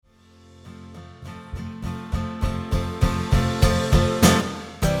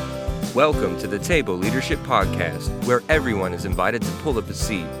Welcome to the Table Leadership Podcast, where everyone is invited to pull up a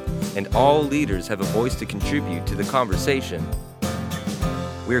seat, and all leaders have a voice to contribute to the conversation.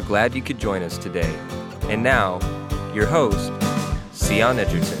 We're glad you could join us today. And now, your host, Sion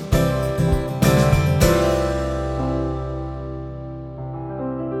Edgerton.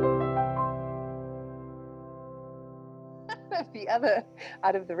 The other,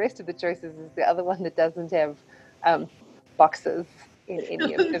 out of the rest of the choices, is the other one that doesn't have boxes in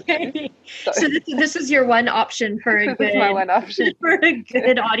any of the views. So this is your one option for a good, my one option for a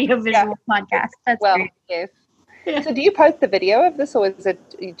good audio-visual podcast. That's great. Yes. Yeah. So do you post the video of this, or is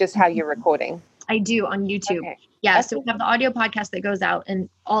it just how you're recording? I do on YouTube. Okay. Yeah, That's so we have the audio podcast that goes out in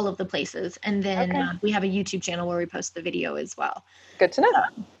all of the places. And then we have a YouTube channel where we post the video as well. Good to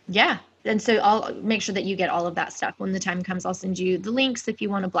know. Yeah. And so I'll make sure that you get all of that stuff. When the time comes, I'll send you the links if you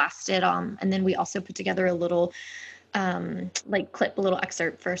want to blast it. And then we also put together a little clip, a little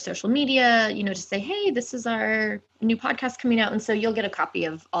excerpt for social media, to say, hey, this is our new podcast coming out. And so you'll get a copy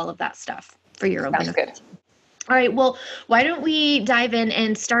of all of that stuff for your own benefit. Good. All right. Well, why don't we dive in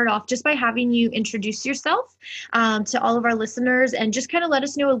and start off just by having you introduce yourself to all of our listeners and just kind of let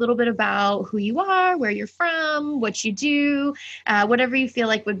us know a little bit about who you are, where you're from, what you do, whatever you feel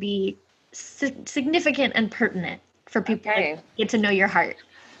like would be significant and pertinent for people to get to know your heart.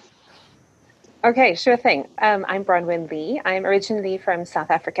 Okay, sure thing. I'm Bronwyn Lee. I'm originally from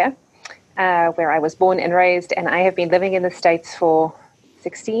South Africa, where I was born and raised, and I have been living in the States for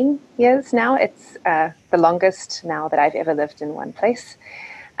 16 years now. It's the longest now that I've ever lived in one place.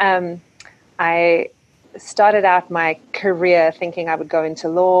 I started out my career thinking I would go into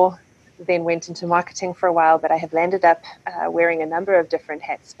law, then went into marketing for a while, but I have landed up wearing a number of different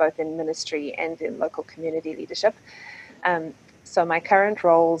hats, both in ministry and in local community leadership. So my current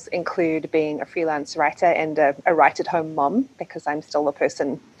roles include being a freelance writer and a write-at-home mom, because I'm still the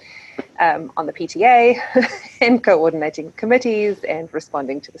person on the PTA and coordinating committees and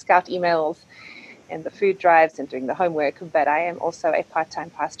responding to the Scout emails and the food drives and doing the homework. But I am also a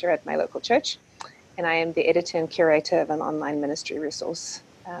part-time pastor at my local church, and I am the editor and curator of an online ministry resource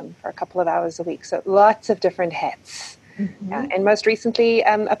for a couple of hours a week. So lots of different hats. Mm-hmm. And most recently,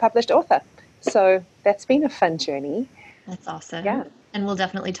 a published author. So that's been a fun journey. That's awesome. Yeah. And we'll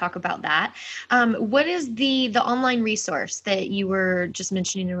definitely talk about that. What is the online resource that you were just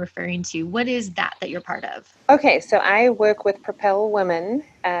mentioning and referring to? What is that you're part of? Okay, so I work with Propel Women,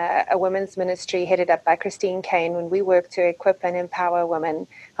 a women's ministry headed up by Christine Kane, when we work to equip and empower women,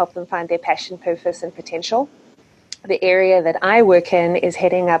 help them find their passion, purpose, and potential. The area that I work in is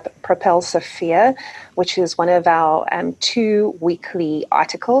heading up Propel Sophia, which is one of our 2 weekly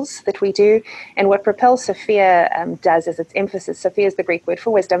articles that we do. And what Propel Sophia does is its emphasis. Sophia is the Greek word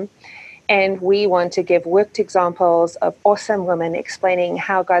for wisdom. And we want to give worked examples of awesome women explaining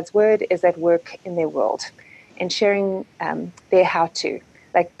how God's word is at work in their world and sharing their how-to,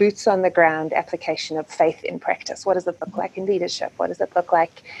 like boots on the ground application of faith in practice. What does it look like in leadership? What does it look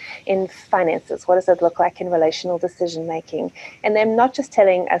like in finances? What does it look like in relational decision making? And them not just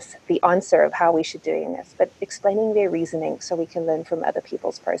telling us the answer of how we should do this, but explaining their reasoning so we can learn from other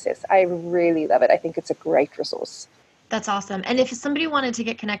people's process. I really love it. I think it's a great resource. That's awesome. And if somebody wanted to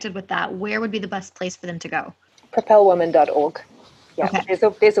get connected with that, where would be the best place for them to go? propelwoman.org. Yeah, okay.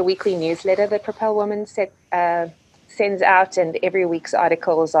 There's a weekly newsletter that Propel Woman sends out, and every week's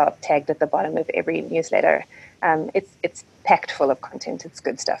articles are tagged at the bottom of every newsletter. It's packed full of content. It's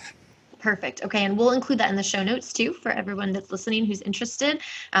good stuff. Perfect. Okay. And we'll include that in the show notes too, for everyone that's listening who's interested.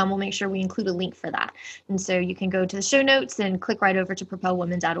 We'll make sure we include a link for that. And so you can go to the show notes and click right over to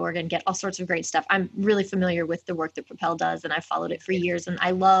propelwomen.org and get all sorts of great stuff. I'm really familiar with the work that Propel does, and I've followed it for years, and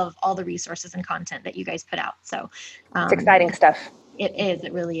I love all the resources and content that you guys put out. So it's exciting stuff. It is.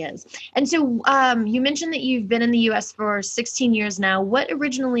 It really is. And so you mentioned that you've been in the U.S. for 16 years now. What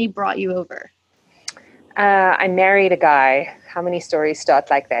originally brought you over? I married a guy. How many stories start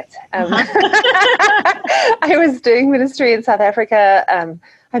like that? I was doing ministry in South Africa.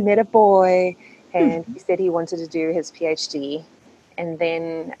 I met a boy, and he said he wanted to do his PhD. And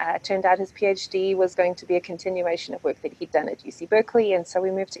then it turned out his PhD was going to be a continuation of work that he'd done at UC Berkeley. And so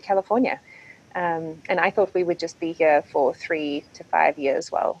we moved to California. And I thought we would just be here for 3 to 5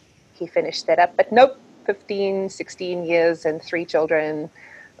 years while he finished that up. But nope, 15, 16 years and 3 children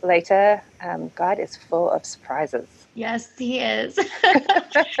later. God is full of surprises. Yes, he is.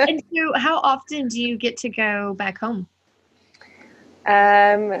 And so how often do you get to go back home?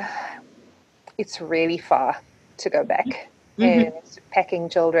 It's really far to go back. Mm-hmm. And packing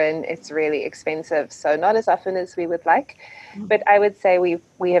children, it's really expensive. So not as often as we would like. But I would say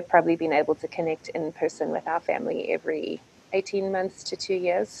we have probably been able to connect in person with our family every 18 months to 2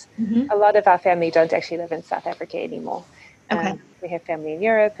 years. Mm-hmm. A lot of our family don't actually live in South Africa anymore. Okay. We have family in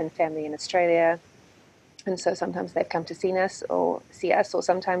Europe and family in Australia. And so sometimes they've come to see us, or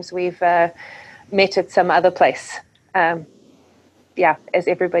sometimes we've met at some other place. As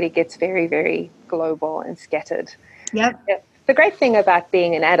everybody gets very, very global and scattered. Yep. The great thing about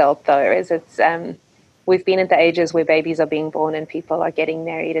being an adult, though, is we've been at the ages where babies are being born and people are getting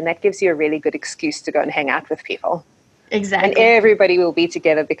married, and that gives you a really good excuse to go and hang out with people. Exactly. And everybody will be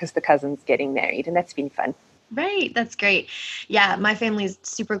together because the cousin's getting married, and that's been fun. Right. That's great. Yeah, my family is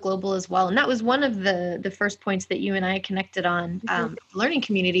super global as well. And that was one of the first points that you and I connected on learning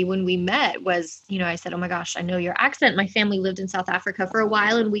community when we met was, I said, oh my gosh, I know your accent. My family lived in South Africa for a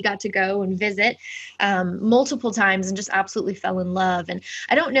while and we got to go and visit multiple times and just absolutely fell in love. And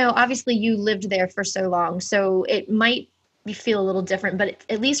I don't know, obviously you lived there for so long, so it might feel a little different, but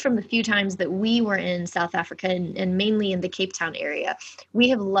at least from the few times that we were in South Africa and mainly in the Cape Town area, we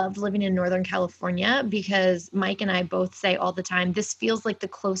have loved living in Northern California because Mike and I both say all the time, this feels like the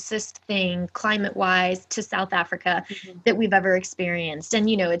closest thing climate-wise to South Africa that we've ever experienced. And,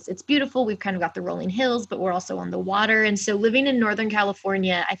 it's beautiful. We've kind of got the rolling hills, but we're also on the water. And so living in Northern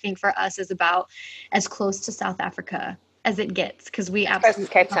California, I think for us is about as close to South Africa as it gets because we absolutely... Close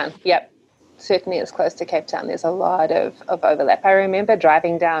to Cape Town, yep. Certainly is close to Cape Town. There's a lot of overlap. I remember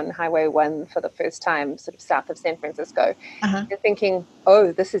driving down Highway 1 for the first time, sort of south of San Francisco, and thinking,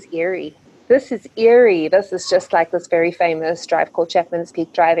 oh, this is eerie. This is eerie. This is just like this very famous drive called Chapman's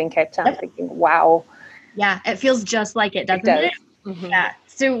Peak Drive in Cape Town. Thinking, wow. Yeah, it feels just like it, doesn't it? Mm-hmm. Yeah.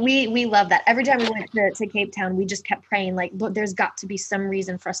 So we love that. Every time we went to Cape Town, we just kept praying, like, look, there's got to be some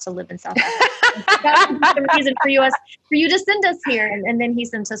reason for us to live in South Africa. There's got to be some reason for you to send us here. And then he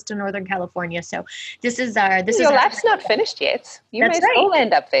sent us to Northern California. So your life's not finished yet. You may still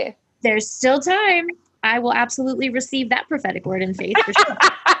end up there. There's still time. I will absolutely receive that prophetic word in faith for sure.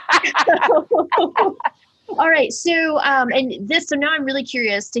 All right. So, so now I'm really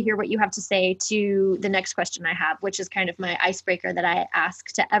curious to hear what you have to say to the next question I have, which is kind of my icebreaker that I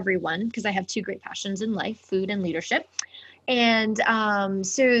ask to everyone because I have two great passions in life, food and leadership. And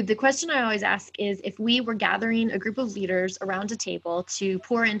so the question I always ask is if we were gathering a group of leaders around a table to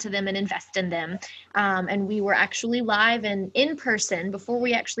pour into them and invest in them, and we were actually live and in person before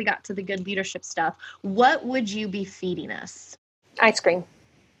we actually got to the good leadership stuff, what would you be feeding us? Ice cream.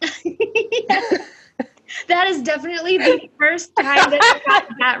 Yes. That is definitely the first time that I got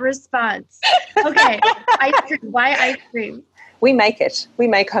that response. Okay, ice cream. Why ice cream? We make it. We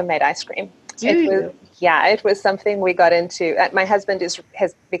make homemade ice cream. It was something we got into. My husband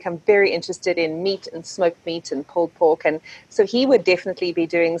has become very interested in meat and smoked meat and pulled pork, and so he would definitely be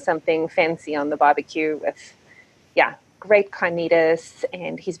doing something fancy on the barbecue with, great carnitas,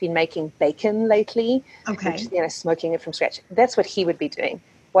 and he's been making bacon lately. Okay, which, smoking it from scratch. That's what he would be doing.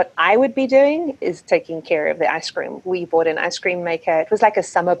 What I would be doing is taking care of the ice cream. We bought an ice cream maker. It was like a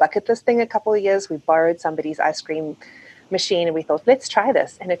summer bucket list thing a couple of years. We borrowed somebody's ice cream machine and we thought, let's try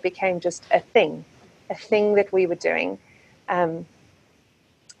this. And it became just a thing that we were doing. And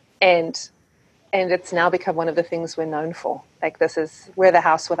it's now become one of the things we're known for. Like we're the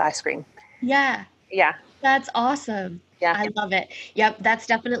house with ice cream. Yeah. Yeah. That's awesome. Yeah. I love it. Yep. That's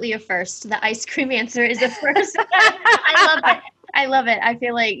definitely a first. The ice cream answer is a first. I love it. I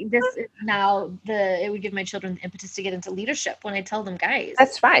feel like this is now it would give my children the impetus to get into leadership when I tell them, guys.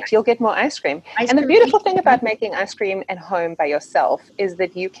 That's right. You'll get more ice cream. And the beautiful thing about making ice cream at home by yourself is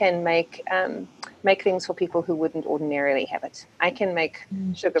that you can make things for people who wouldn't ordinarily have it. I can make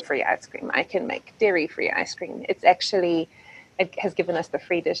sugar-free ice cream. I can make dairy-free ice cream. It has given us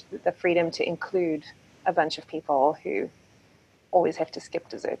the freedom to include a bunch of people who always have to skip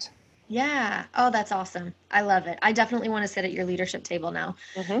dessert. Yeah. Oh, that's awesome. I love it. I definitely want to sit at your leadership table now.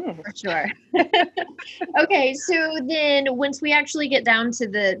 Mm-hmm. For sure. Okay. So then once we actually get down to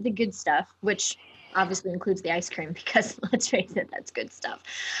the good stuff, which obviously includes the ice cream because let's face it, that's good stuff.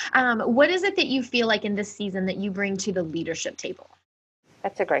 What is it that you feel like in this season that you bring to the leadership table?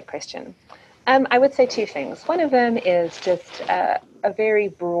 That's a great question. I would say two things. One of them is just a very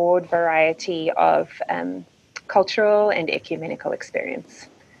broad variety of cultural and ecumenical experience.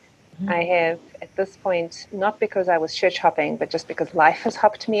 I have, at this point, not because I was church hopping, but just because life has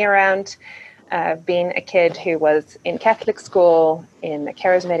hopped me around, been a kid who was in Catholic school, in a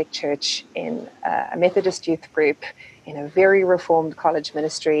charismatic church, in a Methodist youth group, in a very reformed college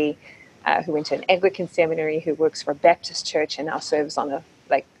ministry, who went to an Anglican seminary, who works for a Baptist church and now serves on a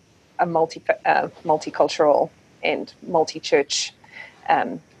multicultural and multi-church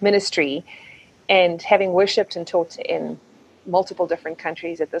ministry. And having worshipped and taught in multiple different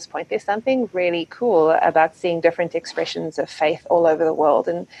countries at this point. There's something really cool about seeing different expressions of faith all over the world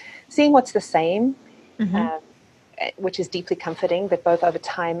and seeing what's the same, which is deeply comforting, that both over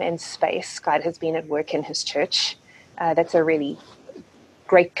time and space, God has been at work in his church. That's a really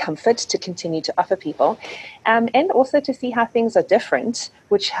great comfort to continue to offer people. And also to see how things are different,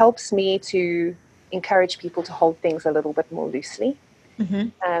 which helps me to encourage people to hold things a little bit more loosely.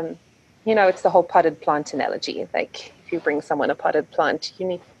 It's the whole potted plant analogy. Like, if you bring someone a potted plant,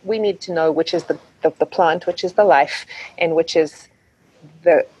 we need to know which is the plant, which is the life, and which is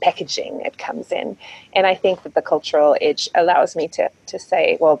the packaging it comes in. And I think that the cultural edge allows me to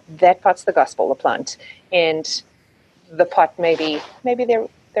say, well, that part's the gospel, the plant, and the pot, maybe there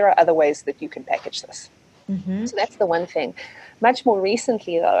are other ways that you can package this. So that's the one thing. Much more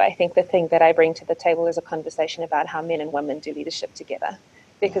recently, though, I think the thing that I bring to the table is a conversation about how men and women do leadership together.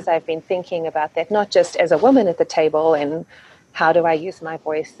 Because I've been thinking about that, not just as a woman at the table and how do I use my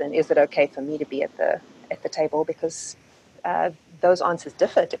voice and is it okay for me to be at the table? Because those answers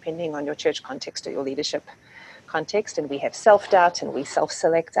differ depending on your church context or your leadership context. And we have self-doubt and we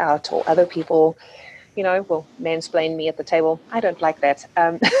self-select out, or other people, will mansplain me at the table. I don't like that.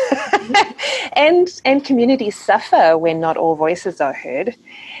 And communities suffer when not all voices are heard.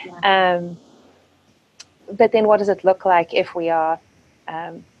 But then what does it look like if we are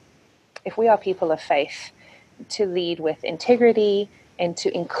people of faith, to lead with integrity and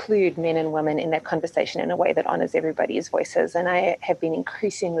to include men and women in that conversation in a way that honors everybody's voices? And I have been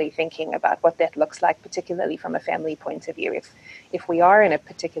increasingly thinking about what that looks like, particularly from a family point of view. If we are in a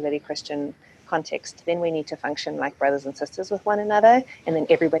particularly Christian context, then we need to function like brothers and sisters with one another, and then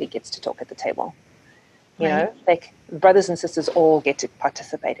everybody gets to talk at the table. Like brothers and sisters all get to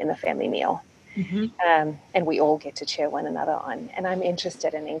participate in the family meal. And we all get to cheer one another on. And I'm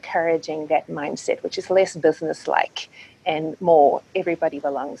interested in encouraging that mindset, which is less business-like and more everybody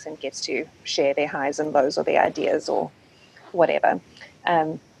belongs and gets to share their highs and lows or their ideas or whatever.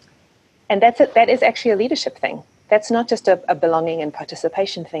 And that is actually a leadership thing. That's not just a belonging and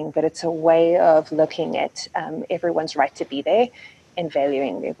participation thing, but it's a way of looking at everyone's right to be there and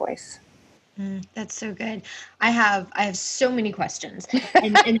valuing their voice. That's so good. I have so many questions,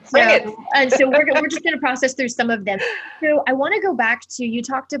 and so we're just going to process through some of them. So I want to go back to, you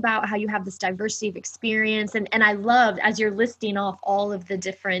talked about how you have this diversity of experience, and I loved, as you're listing off all of the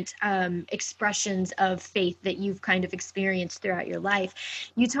different expressions of faith that you've kind of experienced throughout your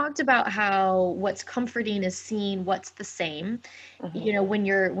life. You talked about how what's comforting is seeing what's the same. When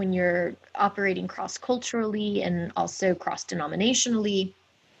you're operating cross-culturally and also cross-denominationally.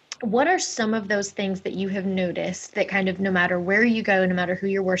 What are some of those things that you have noticed that kind of, no matter where you go, no matter who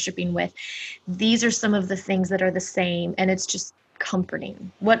you're worshiping with, these are some of the things that are the same, and it's just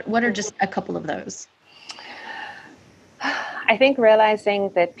comforting? What are just a couple of those? I think realizing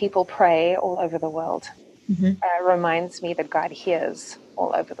that people pray all over the world reminds me that God hears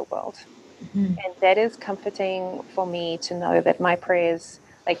all over the world. And that is comforting for me to know that my prayers,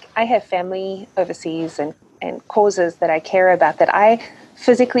 like, I have family overseas and causes that I care about that I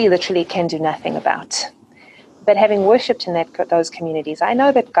physically, literally can do nothing about. But having worshipped in those communities, I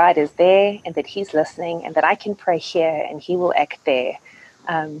know that God is there and that he's listening and that I can pray here and he will act there.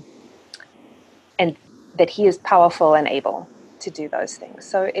 And that he is powerful and able to do those things.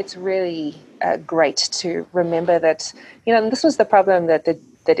 So it's really great to remember that, and this was the problem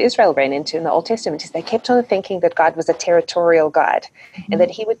that Israel ran into in the Old Testament, is they kept on thinking that God was a territorial God and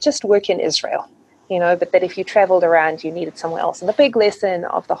that he would just work in Israel. But that if you traveled around, you needed somewhere else. And the big lesson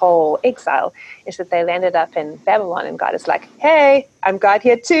of the whole exile is that they landed up in Babylon, and God is like, hey, I'm God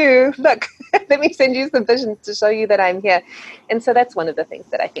here too. Look, let me send you some visions to show you that I'm here. And so that's one of the things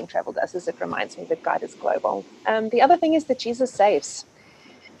that I think travel does, is it reminds me that God is global. The other thing is that Jesus saves.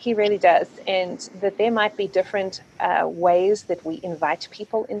 He really does. And that there might be different ways that we invite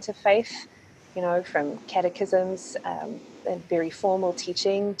people into faith, from catechisms and very formal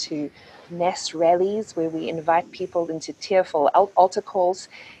teaching to mass rallies where we invite people into tearful altar calls.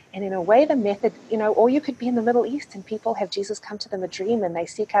 And in a way, the method, or you could be in the Middle East and people have Jesus come to them a dream and they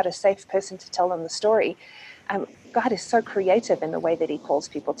seek out a safe person to tell them the story. God is so creative in the way that he calls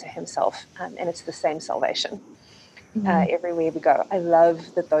people to himself. And it's the same salvation everywhere we go. I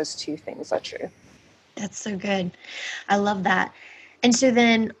love that those two things are true. That's so good. I love that. And so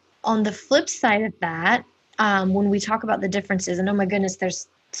then on the flip side of that, when we talk about the differences, and oh my goodness, there's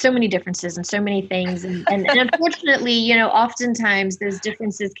so many differences and so many things. And unfortunately, oftentimes those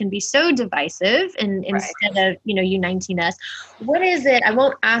differences can be so divisive and Right. instead of, uniting us. What is it? I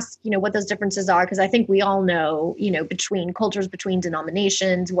won't ask, what those differences are, because I think we all know, between cultures, between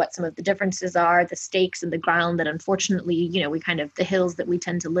denominations, what some of the differences are, the stakes and the ground that unfortunately, we kind of, the hills that we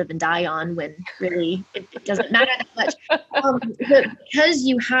tend to live and die on when really it doesn't matter that much. But because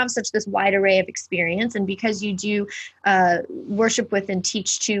you have such this wide array of experience, and because you do worship with and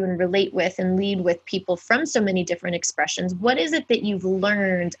teach to and relate with and lead with people from so many different expressions, what is it that you've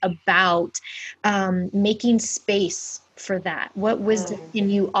learned about making space for that? What wisdom can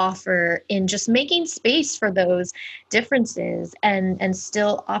you offer in just making space for those differences and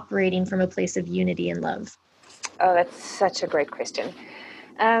still operating from a place of unity and love? Oh, that's such a great question.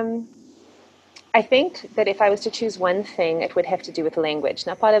 I think that if I was to choose one thing, it would have to do with language.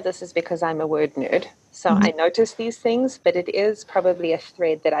 Now, part of this is because I'm a word nerd, so I notice these things, but it is probably a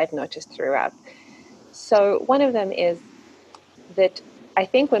thread that I've noticed throughout. So one of them is that I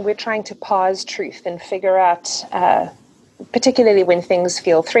think when we're trying to parse truth and figure out, particularly when things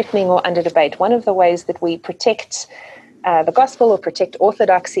feel threatening or under debate, one of the ways that we protect the gospel or protect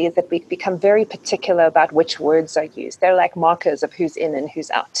orthodoxy is that we become very particular about which words are used. They're like markers of who's in and who's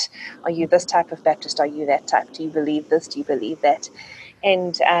out. Are you this type of Baptist? Are you that type? Do you believe this? Do you believe that?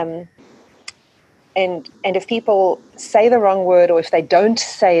 And if people say the wrong word, or if they don't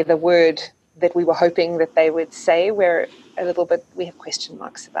say the word that we were hoping that they would say, we have question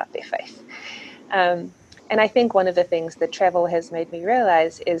marks about their faith. And I think one of the things that travel has made me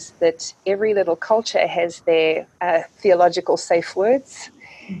realize is that every little culture has their theological safe words.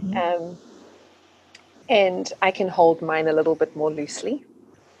 And I can hold mine a little bit more loosely,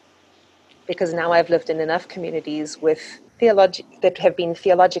 because now I've lived in enough communities with that have been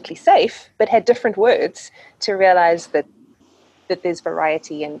theologically safe, but had different words, to realize that there's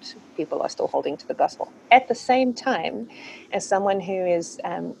variety and people are still holding to the gospel. At the same time, as someone who is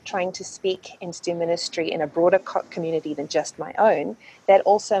trying to speak and do ministry in a broader community than just my own, that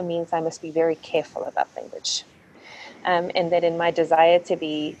also means I must be very careful about language. And that in my desire to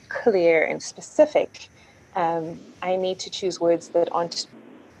be clear and specific, I need to choose words that aren't,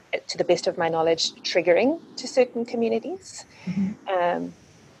 to the best of my knowledge, triggering to certain communities.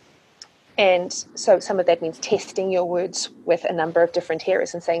 And so some of that means testing your words with a number of different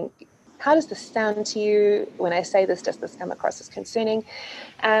hearers and saying, how does this sound to you? When I say this, does this come across as concerning?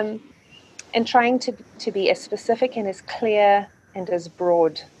 And trying to be as specific and as clear and as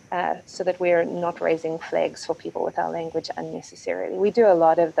broad, so that we're not raising flags for people with our language unnecessarily. We do a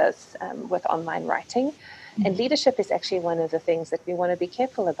lot of this with online writing. And leadership is actually one of the things that we want to be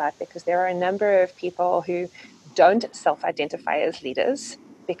careful about, because there are a number of people who don't self-identify as leaders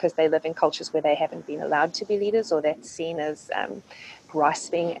because they live in cultures where they haven't been allowed to be leaders, or that's seen as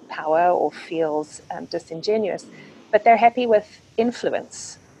grasping power or feels disingenuous. But they're happy with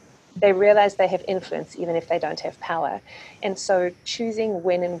influence. They realize they have influence even if they don't have power. And so choosing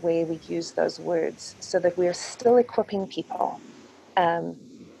when and where we use those words so that we're still equipping people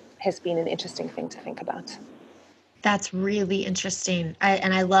has been an interesting thing to think about. That's really interesting.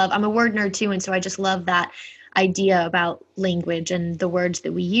 I'm a word nerd too. And so I just love that idea about language and the words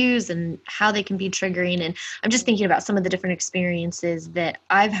that we use and how they can be triggering. And I'm just thinking about some of the different experiences that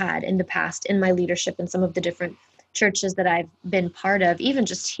I've had in the past in my leadership and some of the different churches that I've been part of, even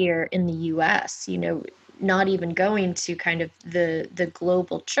just here in the US, not even going to kind of the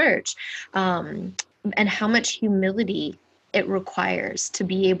global church, and how much humility it requires to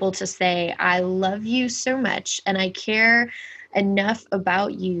be able to say, I love you so much and I care enough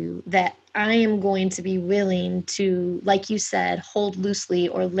about you that I am going to be willing to, like you said, hold loosely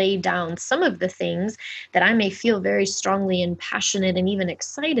or lay down some of the things that I may feel very strongly and passionate and even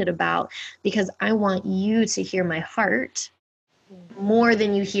excited about, because I want you to hear my heart more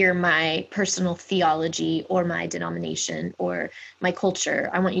than you hear my personal theology or my denomination or my culture.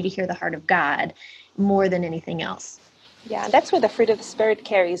 I want you to hear the heart of God more than anything else. Yeah, and that's where the fruit of the Spirit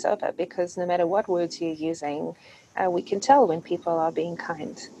carries over, because no matter what words you're using, we can tell when people are being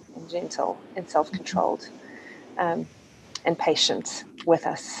kind and gentle and self-controlled and patient with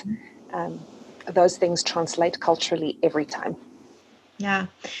us. Those things translate culturally every time. Yeah.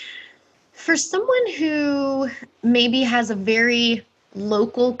 For someone who maybe has a very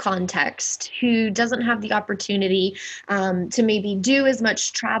local context, who doesn't have the opportunity to maybe do as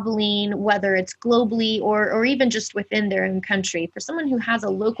much traveling, whether it's globally or even just within their own country, for someone who has a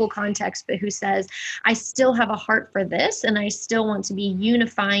local context but who says, I still have a heart for this and I still want to be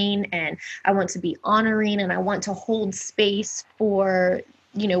unifying and I want to be honoring and I want to hold space for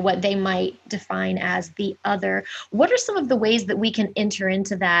what they might define as the other. What are some of the ways that we can enter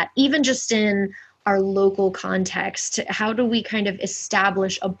into that, even just in our local context? How do we kind of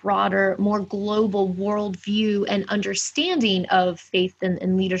establish a broader, more global worldview and understanding of faith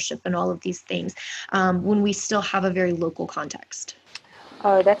and leadership and all of these things when we still have a very local context?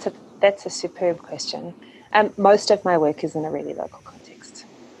 Oh, that's a superb question. Most of my work is in a really local context.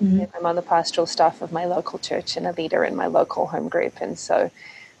 Mm-hmm. I'm on the pastoral staff of my local church and a leader in my local home group. And so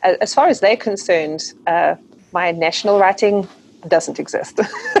as far as they're concerned, my national writing doesn't exist.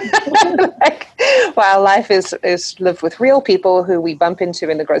 While life is lived with real people who we bump into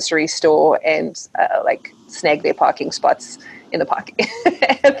in the grocery store and snag their parking spots in the park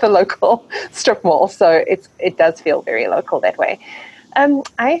at the local strip mall. So it does feel very local that way.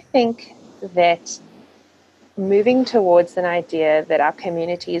 I think that moving towards an idea that our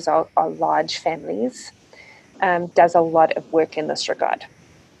communities are large families does a lot of work in this regard,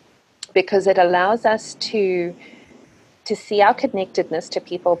 because it allows us to see our connectedness to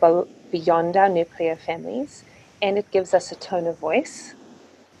people beyond our nuclear families, and it gives us a tone of voice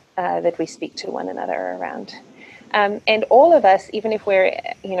that we speak to one another around. And all of us, even if we're,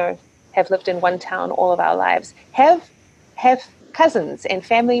 have lived in one town all of our lives, have cousins and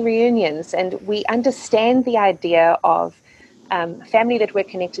family reunions, and we understand the idea of family that we're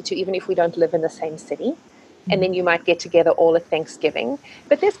connected to, even if we don't live in the same city. And then you might get together all at Thanksgiving.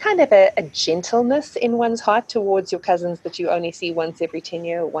 But there's kind of a gentleness in one's heart towards your cousins that you only see once every 10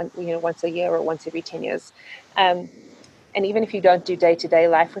 years, once a year or once every 10 years. And even if you don't do day-to-day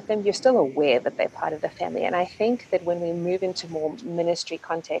life with them, you're still aware that they're part of the family. And I think that when we move into more ministry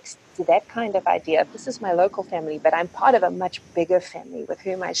context, to that kind of idea of this is my local family, but I'm part of a much bigger family with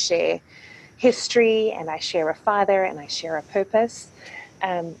whom I share history and I share a father and I share a purpose,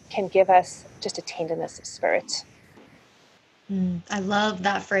 can give us just a tenderness of spirit. I love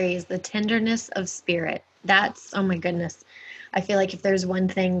that phrase, the tenderness of spirit. That's, oh my goodness. I feel like if there's one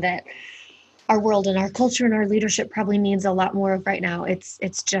thing that our world and our culture and our leadership probably needs a lot more of right now, it's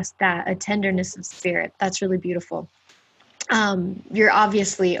just that, a tenderness of spirit. That's really beautiful. You're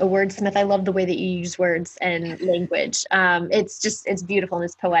obviously a wordsmith. I love the way that you use words and language. It's beautiful and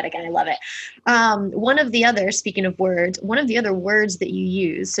it's poetic and I love it. Speaking of words, one of the other words that you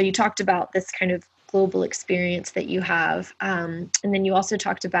use, so you talked about this kind of global experience that you have. And then you also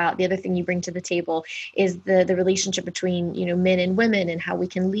talked about the other thing you bring to the table is the relationship between, men and women and how we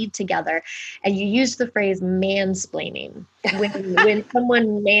can lead together. And you use the phrase mansplaining when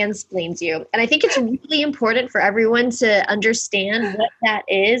someone mansplains you. And I think it's really important for everyone to understand what that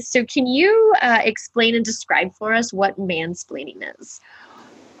is. So can you explain and describe for us what mansplaining is?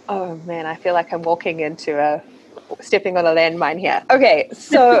 Oh man, I feel like I'm stepping on a landmine here. Okay,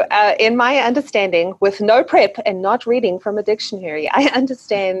 so in my understanding, with no prep and not reading from a dictionary, I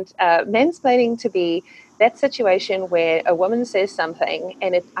understand mansplaining to be that situation where a woman says something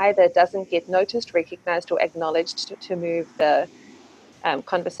and it either doesn't get noticed, recognized, or acknowledged to move the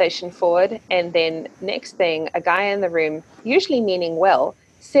conversation forward. And then next thing, a guy in the room, usually meaning well,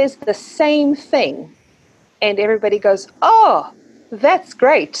 says the same thing. And everybody goes, oh, that's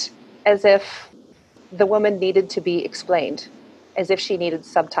great, as if the woman needed to be explained, as if she needed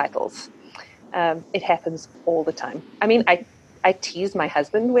subtitles. It happens all the time. I mean, I tease my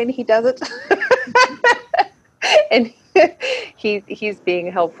husband when he does it. And he's being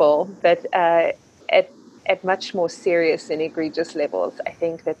helpful. But at much more serious and egregious levels, I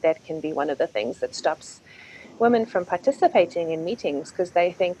think that can be one of the things that stops women from participating in meetings, because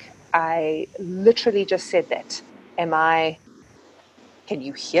they think, I literally just said that. Can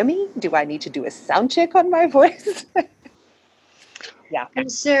you hear me? Do I need to do a sound check on my voice? Yeah.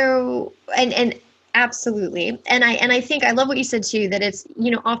 And so, and absolutely. And I think I love what you said too, that it's,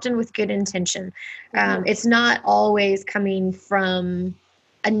 often with good intention. It's not always coming from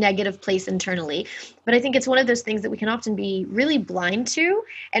a negative place internally, but I think it's one of those things that we can often be really blind to.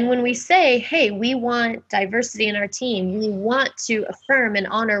 And when we say, hey, we want diversity in our team, we want to affirm and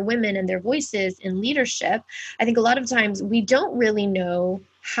honor women and their voices in leadership, I think a lot of times we don't really know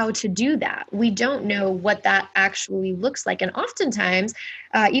how to do that. We don't know what that actually looks like. And oftentimes,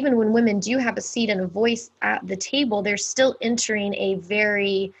 even when women do have a seat and a voice at the table, they're still entering a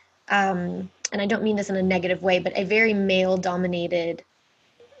very, and I don't mean this in a negative way, but a very male-dominated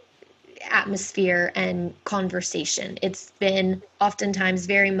atmosphere and conversation. It's been oftentimes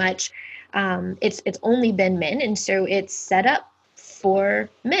very much, it's only been men. And so it's set up for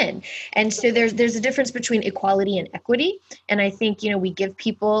men. And so there's a difference between equality and equity. And I think, we give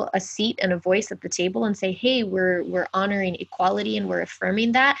people a seat and a voice at the table and say, hey, we're honoring equality and we're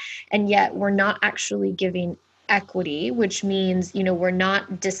affirming that. And yet we're not actually giving equity, which means, we're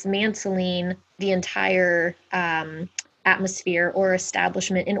not dismantling the entire atmosphere or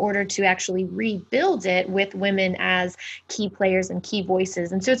establishment in order to actually rebuild it with women as key players and key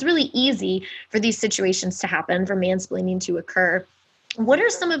voices. And so it's really easy for these situations to happen, for mansplaining to occur. What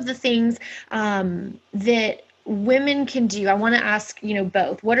are some of the things that women can do? I want to ask,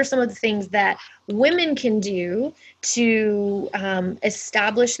 both. What are some of the things that women can do to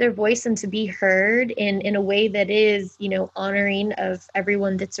establish their voice and to be heard in a way that is, honoring of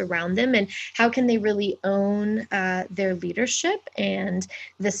everyone that's around them? And how can they really own their leadership and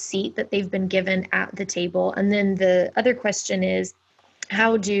the seat that they've been given at the table? And then the other question is,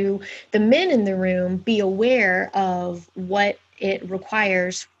 how do the men in the room be aware of what it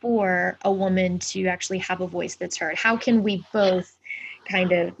requires for a woman to actually have a voice that's heard? How can we both,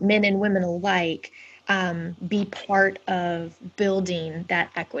 kind of men and women alike, be part of building that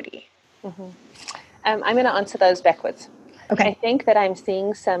equity? Mm-hmm. I'm going to answer those backwards. Okay. I think that I'm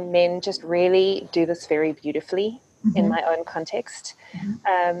seeing some men just really do this very beautifully in my own context,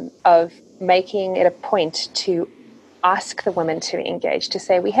 of making it a point to ask the women to engage, to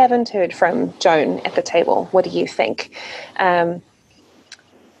say, we haven't heard from Joan at the table. What do you think?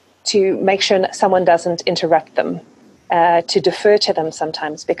 To make sure someone doesn't interrupt them, to defer to them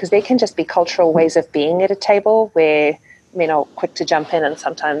sometimes, because there can just be cultural ways of being at a table where men are quick to jump in and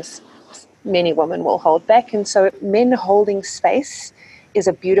sometimes many women will hold back. And so men holding space is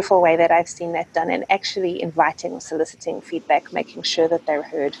a beautiful way that I've seen that done, and actually inviting or soliciting feedback, making sure that they're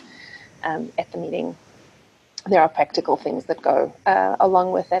heard at the meeting. There are practical things that go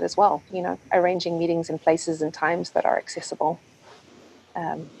along with that as well, arranging meetings in places and times that are accessible.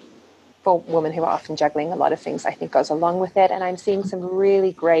 For women who are often juggling a lot of things, I think goes along with that. And I'm seeing some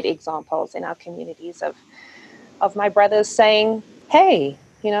really great examples in our communities of my brothers saying, hey,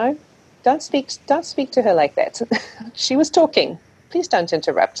 don't speak to her like that. She was talking. Please don't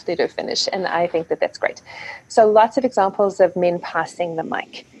interrupt. Let her finish. And I think that that's great. So lots of examples of men passing the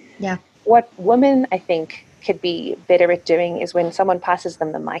mic. Yeah. What women, I think, could be better at doing is when someone passes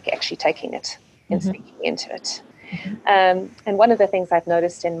them the mic, actually taking it and speaking into it. And one of the things I've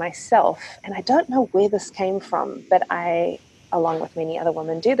noticed in myself, and I don't know where this came from, but I, along with many other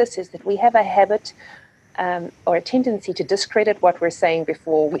women, do this, is that we have a habit or a tendency to discredit what we're saying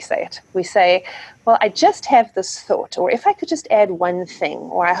before we say it. We say, well, I just have this thought, or if I could just add one thing,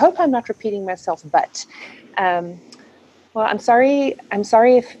 or I hope I'm not repeating myself, but, well, I'm sorry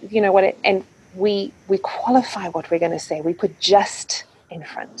if, and we qualify what we're going to say. We put just in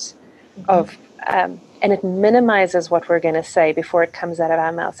front of, and it minimizes what we're going to say before it comes out of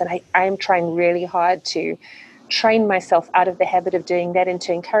our mouths. And I am trying really hard to train myself out of the habit of doing that, and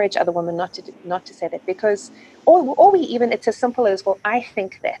to encourage other women not to say that, because, or we even, it's as simple as, well, I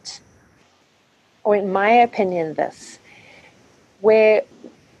think that, or in my opinion, this, where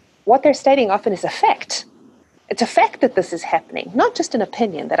what they're stating often is a fact. It's a fact that this is happening, not just an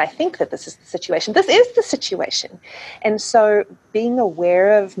opinion that I think that this is the situation. This is the situation. And so being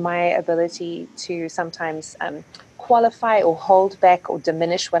aware of my ability to sometimes qualify or hold back or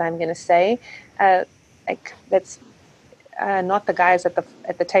diminish what I'm going to say, that's not the guys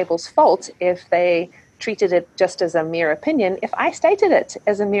at the table's fault if they treated it just as a mere opinion, if I stated it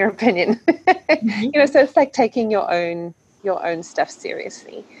as a mere opinion. So it's like taking your own stuff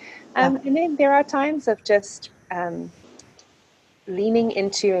seriously. And then there are times of just leaning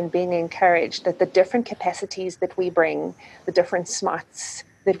into and being encouraged that the different capacities that we bring, the different smarts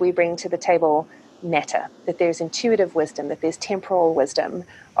that we bring to the table matter, that there's intuitive wisdom, that there's temporal wisdom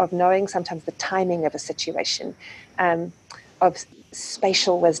of knowing sometimes the timing of a situation, of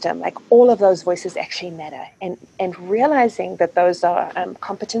spatial wisdom, like all of those voices actually matter, and realizing that those are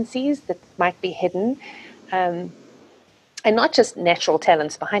competencies that might be hidden, and not just natural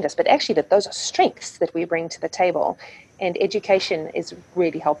talents behind us, but actually that those are strengths that we bring to the table. And education is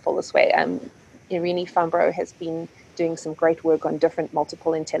really helpful this way. Irini Fambro has been doing some great work on different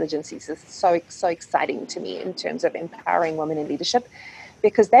multiple intelligences. It's so exciting to me in terms of empowering women in leadership,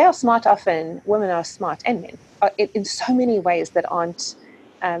 because they are smart often, women are smart, and men, in so many ways that aren't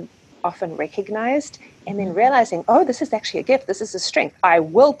often recognized, and then realizing, oh, this is actually a gift, this is a strength. I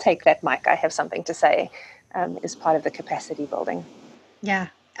will take that mic, I have something to say. Is part of the capacity building. Yeah.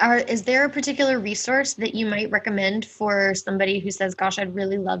 Is there a particular resource that you might recommend for somebody who says, gosh, I'd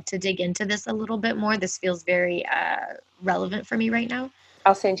really love to dig into this a little bit more? This feels very relevant for me right now.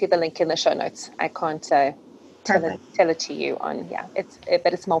 I'll send you the link in the show notes. I can't tell it to you on,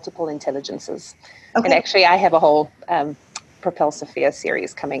 but it's multiple intelligences. Okay. And actually I have a whole Propel Sophia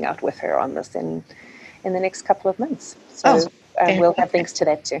series coming out with her on this in the next couple of months. So we'll have links to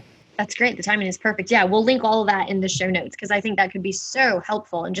that too. That's great. The timing is perfect. Yeah, we'll link all of that in the show notes because I think that could be so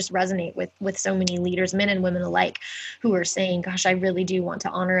helpful and just resonate with so many leaders, men and women alike, who are saying, gosh, I really do want to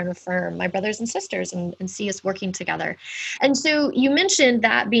honor and affirm my brothers and sisters and see us working together. And so you mentioned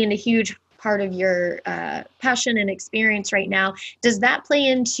that being a huge part of your passion and experience right now. Does that play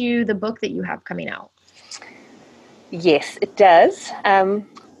into the book that you have coming out? Yes, it does.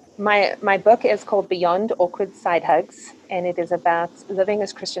 My book is called Beyond Awkward Side Hugs, and it is about living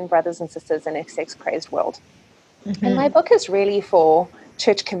as Christian brothers and sisters in a sex-crazed world. Mm-hmm. And my book is really for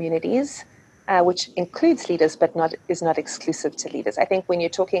church communities, which includes leaders, but is not exclusive to leaders. I think when you're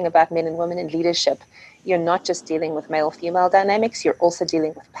talking about men and women in leadership, you're not just dealing with male-female dynamics, you're also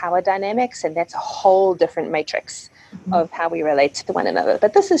dealing with power dynamics, and that's a whole different matrix of how we relate to one another.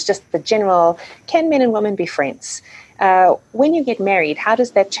 But this is just the general, can men and women be friends? When you get married, how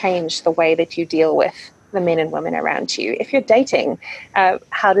does that change the way that you deal with the men and women around you? If you're dating,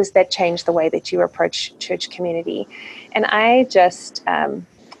 how does that change the way that you approach church community? And I just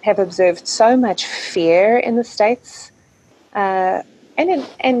have observed so much fear in the States, and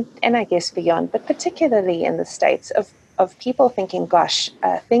I guess beyond, but particularly in the States, of people thinking, gosh,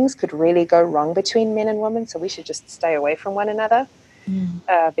 things could really go wrong between men and women, so we should just stay away from one another.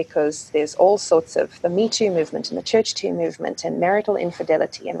 Because there's all sorts of the Me Too movement and the Church Too movement and marital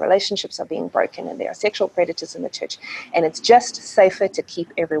infidelity and relationships are being broken and there are sexual predators in the church and it's just safer to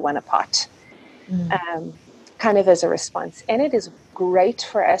keep everyone apart, kind of as a response. And it is great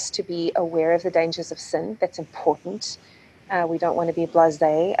for us to be aware of the dangers of sin. That's important. We don't want to be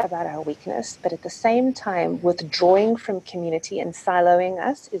blasé about our weakness, but at the same time, withdrawing from community and siloing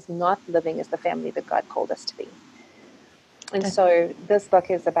us is not living as the family that God called us to be. And so this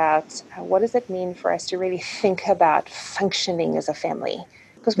book is about what does it mean for us to really think about functioning as a family?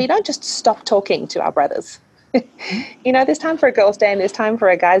 Because we don't just stop talking to our brothers. There's time for a girls' day and there's time for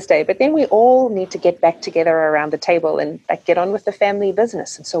a guys' day, but then we all need to get back together around the table and get on with the family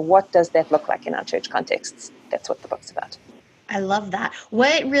business. And so what does that look like in our church contexts? That's what the book's about. I love that.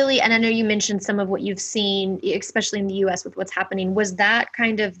 What really, and I know you mentioned some of what you've seen, especially in the U.S. with what's happening. Was that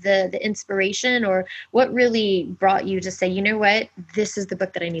kind of the inspiration, or what really brought you to say, you know what, this is the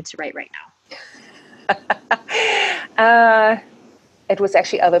book that I need to write right now? It was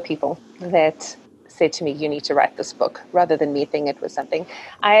actually other people that said to me, you need to write this book, rather than me thinking it was something.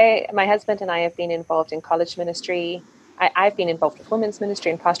 My husband and I have been involved in college ministry. I've been involved with women's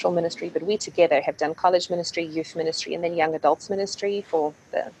ministry and pastoral ministry, but we together have done college ministry, youth ministry, and then young adults ministry for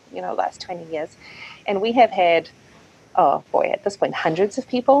the last 20 years. And we have had, at this point, hundreds of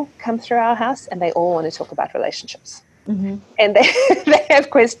people come through our house, and they all want to talk about relationships. Mm-hmm. And they have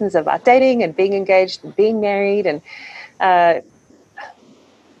questions about dating and being engaged and being married. And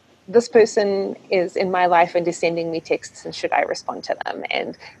this person is in my life and is sending me texts, and should I respond to them?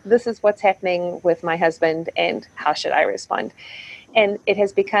 And this is what's happening with my husband, and how should I respond? And it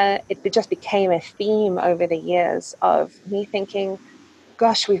just became a theme over the years of me thinking,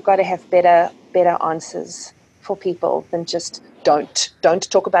 gosh, we've got to have better answers for people than just don't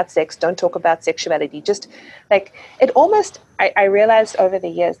talk about sex, don't talk about sexuality. Just like it almost, I realized over the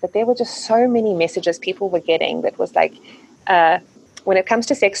years that there were just so many messages people were getting that was like, when it comes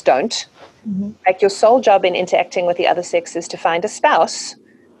to sex, don't. Mm-hmm. Like your sole job in interacting with the other sex is to find a spouse.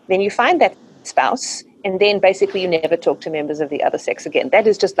 Then you find that spouse, and then basically you never talk to members of the other sex again. That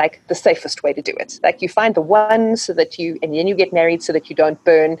is just like the safest way to do it. Like you find the one and then you get married so that you don't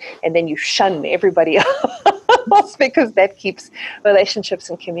burn, and then you shun everybody else because that keeps relationships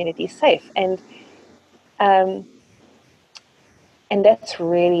and communities safe. And that's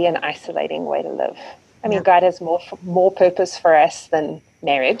really an isolating way to live. I mean, God has more purpose for us than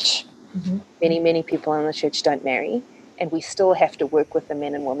marriage. Mm-hmm. Many people in the church don't marry, and we still have to work with the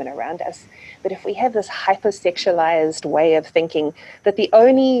men and women around us. But if we have this hypersexualized way of thinking that the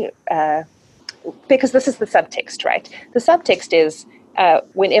only, because this is the subtext, right? The subtext is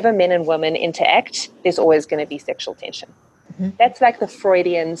whenever men and women interact, there's always going to be sexual tension. Mm-hmm. That's like the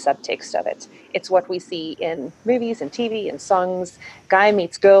Freudian subtext of it. It's what we see in movies and TV and songs, guy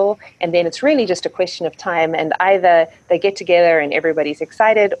meets girl, and then it's really just a question of time, and either they get together and everybody's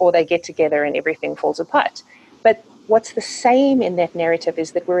excited, or they get together and everything falls apart. But what's the same in that narrative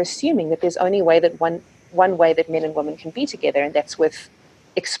is that we're assuming that there's only way that one way that men and women can be together, and that's with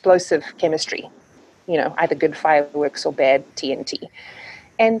explosive chemistry, either good fireworks or bad TNT.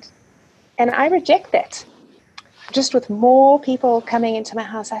 And I reject that. Just with more people coming into my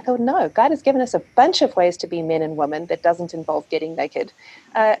house, I thought, no, God has given us a bunch of ways to be men and women that doesn't involve getting naked.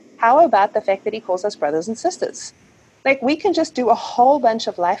 How about the fact that he calls us brothers and sisters? Like, we can just do a whole bunch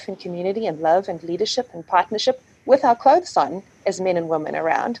of life and community and love and leadership and partnership with our clothes on as men and women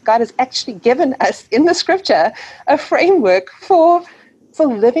around. God has actually given us in the scripture a framework for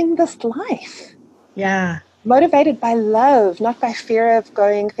living this life. Yeah. Motivated by love, not by fear of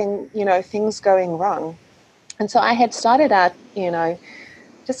things going wrong. And so I had started out,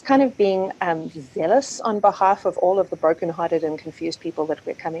 just kind of being zealous on behalf of all of the brokenhearted and confused people that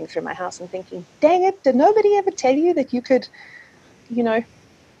were coming through my house, and thinking, dang it, did nobody ever tell you that you could,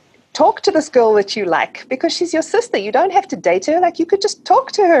 talk to this girl that you like, because she's your sister. You don't have to date her. Like, you could just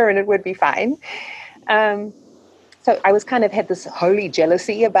talk to her and it would be fine. So I was had this holy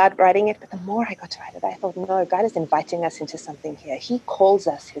jealousy about writing it, but the more I got to write it, I thought, no, God is inviting us into something here. He calls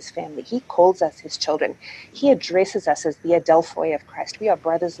us his family. He calls us his children. He addresses us as the Adelphoi of Christ. We are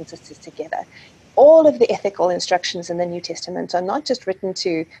brothers and sisters together. All of the ethical instructions in the New Testament are not just written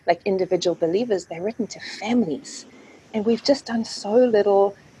to individual believers, they're written to families. And we've just done so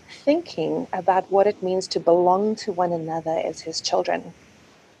little thinking about what it means to belong to one another as his children.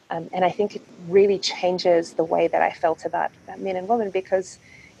 And I think it really changes the way that I felt about men and women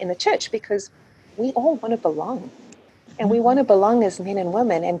in the church, because we all want to belong. And we want to belong as men and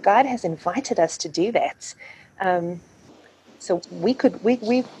women, and God has invited us to do that. So we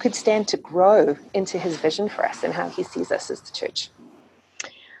could stand to grow into his vision for us and how he sees us as the church.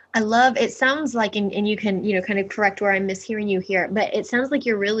 I love, it sounds like, and you can, kind of correct where I'm mishearing you here, but it sounds like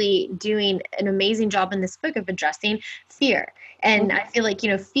you're really doing an amazing job in this book of addressing fear. And I feel like,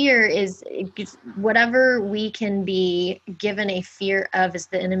 fear is whatever we can be given a fear of is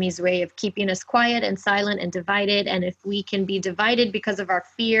the enemy's way of keeping us quiet and silent and divided. And if we can be divided because of our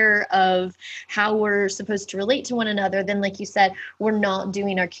fear of how we're supposed to relate to one another, then like you said, we're not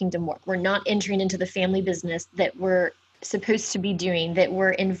doing our kingdom work. We're not entering into the family business that we're supposed to be doing, that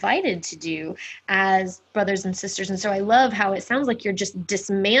we're invited to do as brothers and sisters. And so I love how it sounds like you're just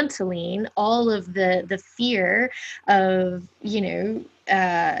dismantling all of the fear of,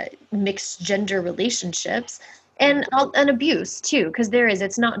 mixed gender relationships and abuse too, because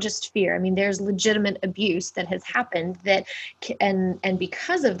it's not just fear. I mean, there's legitimate abuse that has happened and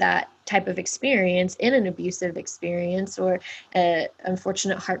because of that type of experience, in an abusive experience or an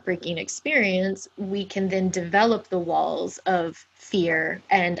unfortunate heartbreaking experience, we can then develop the walls of fear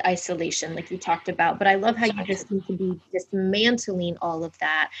and isolation like you talked about. But I love how you just seem to be dismantling all of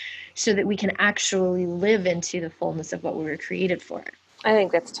that so that we can actually live into the fullness of what we were created for. I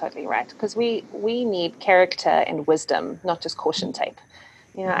think that's totally right, because we need character and wisdom, not just caution tape.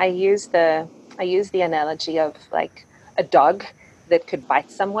 I use the analogy of a dog that could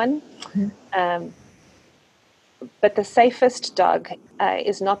bite someone. But the safest dog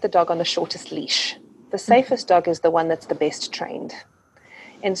is not the dog on the shortest leash. The safest dog is the one that's the best trained.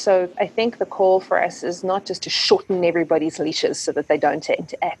 And so I think the call for us is not just to shorten everybody's leashes so that they don't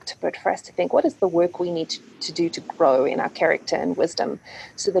interact, but for us to think, what is the work we need to do to grow in our character and wisdom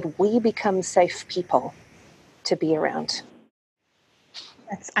so that we become safe people to be around.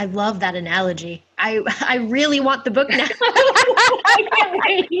 I love that analogy. I really want the book now. I can't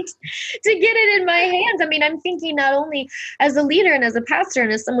wait to get it in my hands. I mean, I'm thinking not only as a leader and as a pastor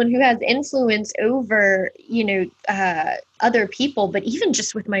and as someone who has influence over, other people, but even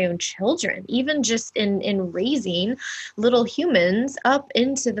just with my own children, even just in raising little humans up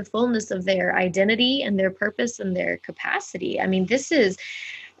into the fullness of their identity and their purpose and their capacity. I mean, this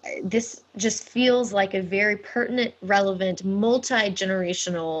just feels like a very pertinent, relevant,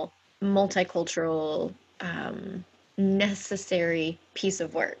 multi-generational, multicultural, necessary piece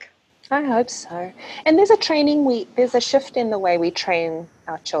of work. I hope so. And there's a shift in the way we train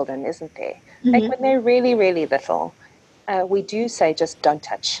our children, isn't there? Mm-hmm. Like when they're really, really little, we do say, just don't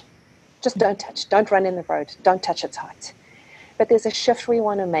touch. Just don't touch. Don't run in the road. Don't touch its height. But there's a shift we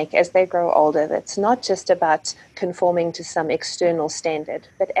want to make as they grow older that's not just about conforming to some external standard,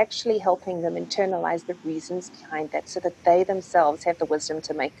 but actually helping them internalize the reasons behind that so that they themselves have the wisdom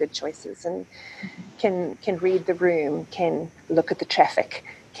to make good choices and can read the room, can look at the traffic,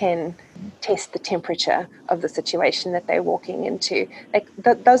 can test the temperature of the situation that they're walking into.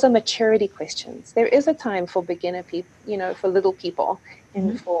 Those are maturity questions. There is a time for beginner people, for little people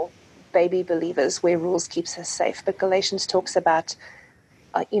and for baby believers where rules keeps us safe. But Galatians talks about,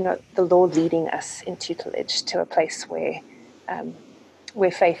 the Lord leading us in tutelage to a place where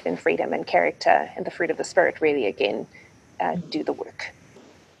faith and freedom and character and the fruit of the Spirit really, again, do the work.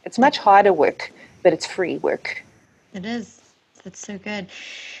 It's much harder work, but it's free work. It is. That's so good.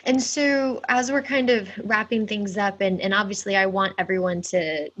 And so as we're kind of wrapping things up, and obviously I want everyone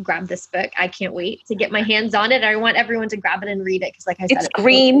to grab this book. I can't wait to get my hands on it. I want everyone to grab it and read it because like I said, it's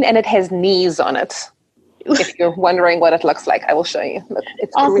green and it has knees on it. If you're wondering what it looks like, I will show you. Look,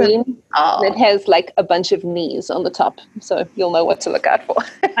 it's Awesome. green, Oh, and it has like a bunch of knees on the top, so you'll know what to look out for.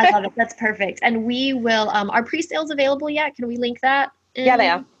 I love it. That's perfect. And we will, are pre-sales available yet? Can we link that in Yeah, they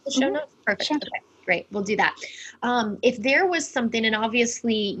are. the show Mhm. notes? Perfect. Sure. Okay, great. We'll do that. If there was something, and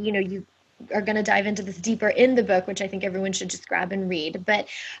obviously, you are going to dive into this deeper in the book, which I think everyone should just grab and read. But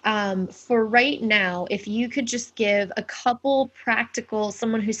for right now, if you could just give a couple practical,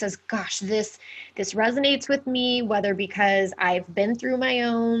 someone who says, gosh, this resonates with me, whether because I've been through my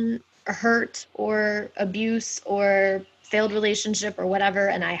own hurt or abuse or failed relationship or whatever,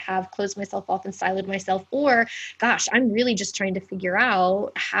 and I have closed myself off and siloed myself, or gosh, I'm really just trying to figure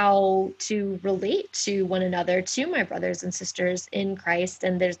out how to relate to one another, to my brothers and sisters in Christ.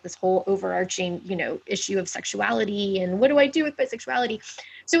 And there's this whole overarching, issue of sexuality and what do I do with my sexuality?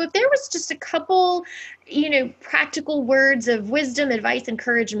 So if there was just a couple, practical words of wisdom, advice,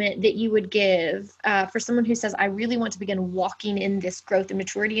 encouragement that you would give for someone who says, I really want to begin walking in this growth and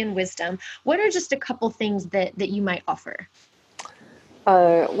maturity and wisdom, what are just a couple things that you might offer?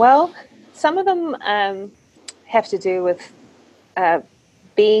 Well, some of them have to do with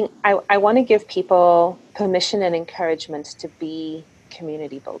being, I want to give people permission and encouragement to be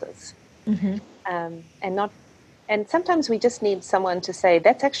community builders. Mm-hmm. And sometimes we just need someone to say,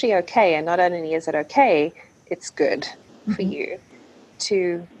 that's actually okay. And not only is it okay, it's good for you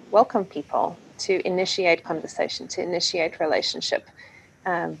to welcome people, to initiate conversation, to initiate relationship.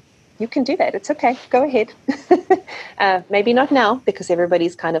 You can do that. It's okay. Go ahead. Maybe not now because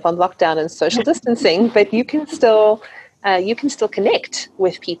everybody's kind of on lockdown and social distancing, but you can still connect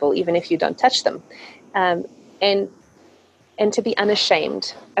with people even if you don't touch them. And to be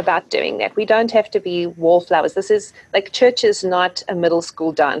unashamed about doing that. We don't have to be wallflowers. This is like, church is not a middle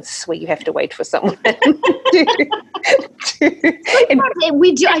school dance where you have to wait for someone we do.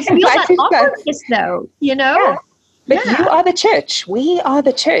 I feel that awkwardness though, Yeah. But you are the church. We are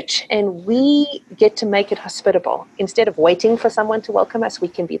the church, and we get to make it hospitable. Instead of waiting for someone to welcome us, we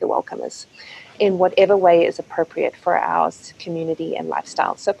can be the welcomers in whatever way is appropriate for our community and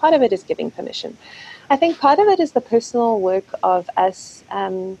lifestyle. So part of it is giving permission. I think part of it is the personal work of us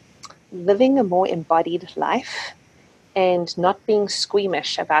living a more embodied life and not being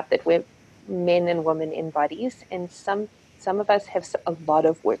squeamish about that we're men and women in bodies. And some of us have a lot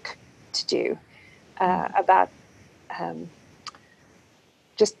of work to do about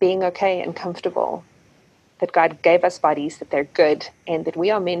just being okay and comfortable that God gave us bodies, that they're good, and that we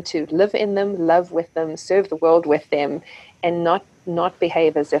are meant to live in them, love with them, serve the world with them, and not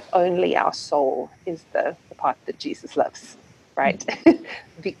behave as if only our soul is the part that Jesus loves, right?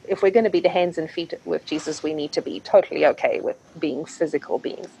 If we're going to be the hands and feet with Jesus, we need to be totally okay with being physical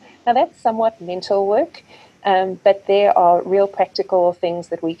beings. Now, that's somewhat mental work, but there are real practical things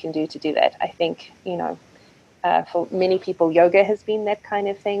that we can do to do that. I think, for many people, yoga has been that kind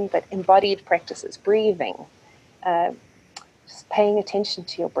of thing, but embodied practices, breathing, just paying attention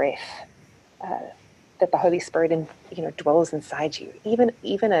to your breath, that the Holy Spirit dwells inside you.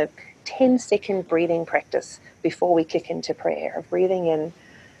 Even a 10-second breathing practice before we kick into prayer, of breathing in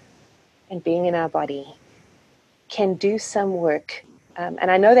and being in our body, can do some work.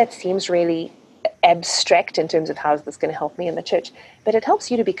 And I know that seems really abstract in terms of how is this going to help me in the church, but it helps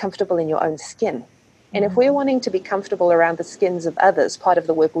you to be comfortable in your own skin. And if we're wanting to be comfortable around the skins of others, part of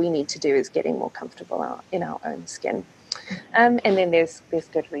the work we need to do is getting more comfortable in our own skin. And then there's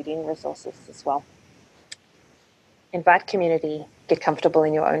good reading resources as well. Invite community, get comfortable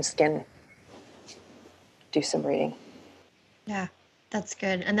in your own skin, do some reading. Yeah, that's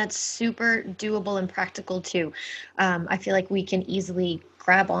good. And that's super doable and practical too. I feel like we can easily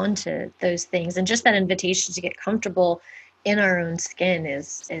grab onto those things, and just that invitation to get comfortable in our own skin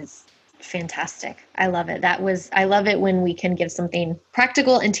is fantastic. I love it. I love it when we can give something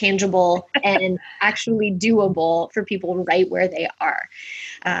practical and tangible and actually doable for people right where they are.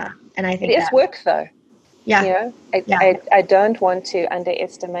 And I think it is work though. Yeah. I don't want to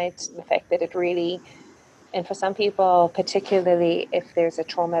underestimate the fact that it really, and for some people, particularly if there's a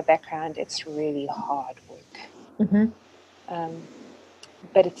trauma background, it's really hard work.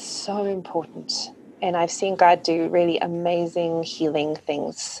 But it's so important. And I've seen God do really amazing healing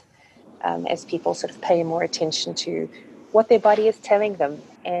things as people sort of pay more attention to what their body is telling them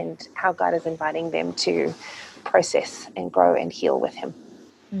and how God is inviting them to process and grow and heal with Him.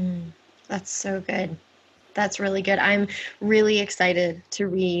 That's so good. That's really good. I'm really excited to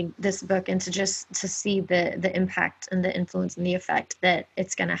read this book and to see the impact and the influence and the effect that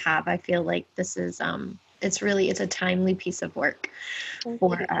it's going to have. I feel like this is it's a timely piece of work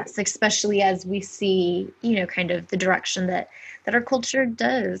for us, especially as we see, kind of the direction that our culture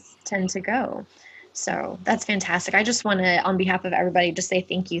does tend to go. So that's fantastic. I just want to, on behalf of everybody, just say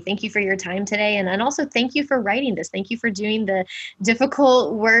thank you. Thank you for your time today. And also thank you for writing this. Thank you for doing the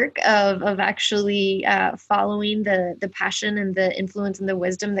difficult work of actually following the passion and the influence and the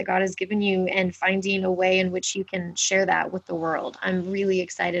wisdom that God has given you and finding a way in which you can share that with the world. I'm really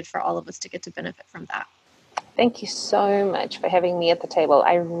excited for all of us to get to benefit from that. Thank you so much for having me at the table.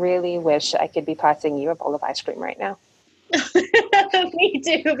 I really wish I could be passing you a bowl of ice cream right now. Me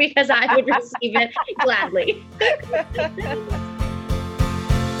too, because I would receive it gladly.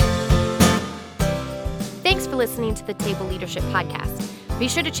 Thanks for listening to the Table Leadership Podcast. Be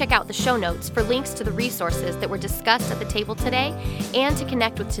sure to check out the show notes for links to the resources that were discussed at the table today and to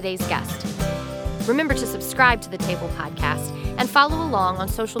connect with today's guest. Remember to subscribe to the Table Podcast and follow along on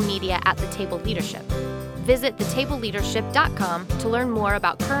social media at The Table Leadership. Visit thetableleadership.com to learn more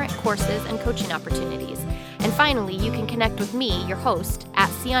about current courses and coaching opportunities. And finally, you can connect with me, your host, at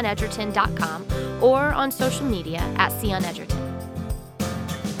sionedgerton.com or on social media at sionedgerton.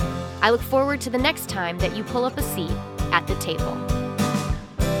 I look forward to the next time that you pull up a seat at the table.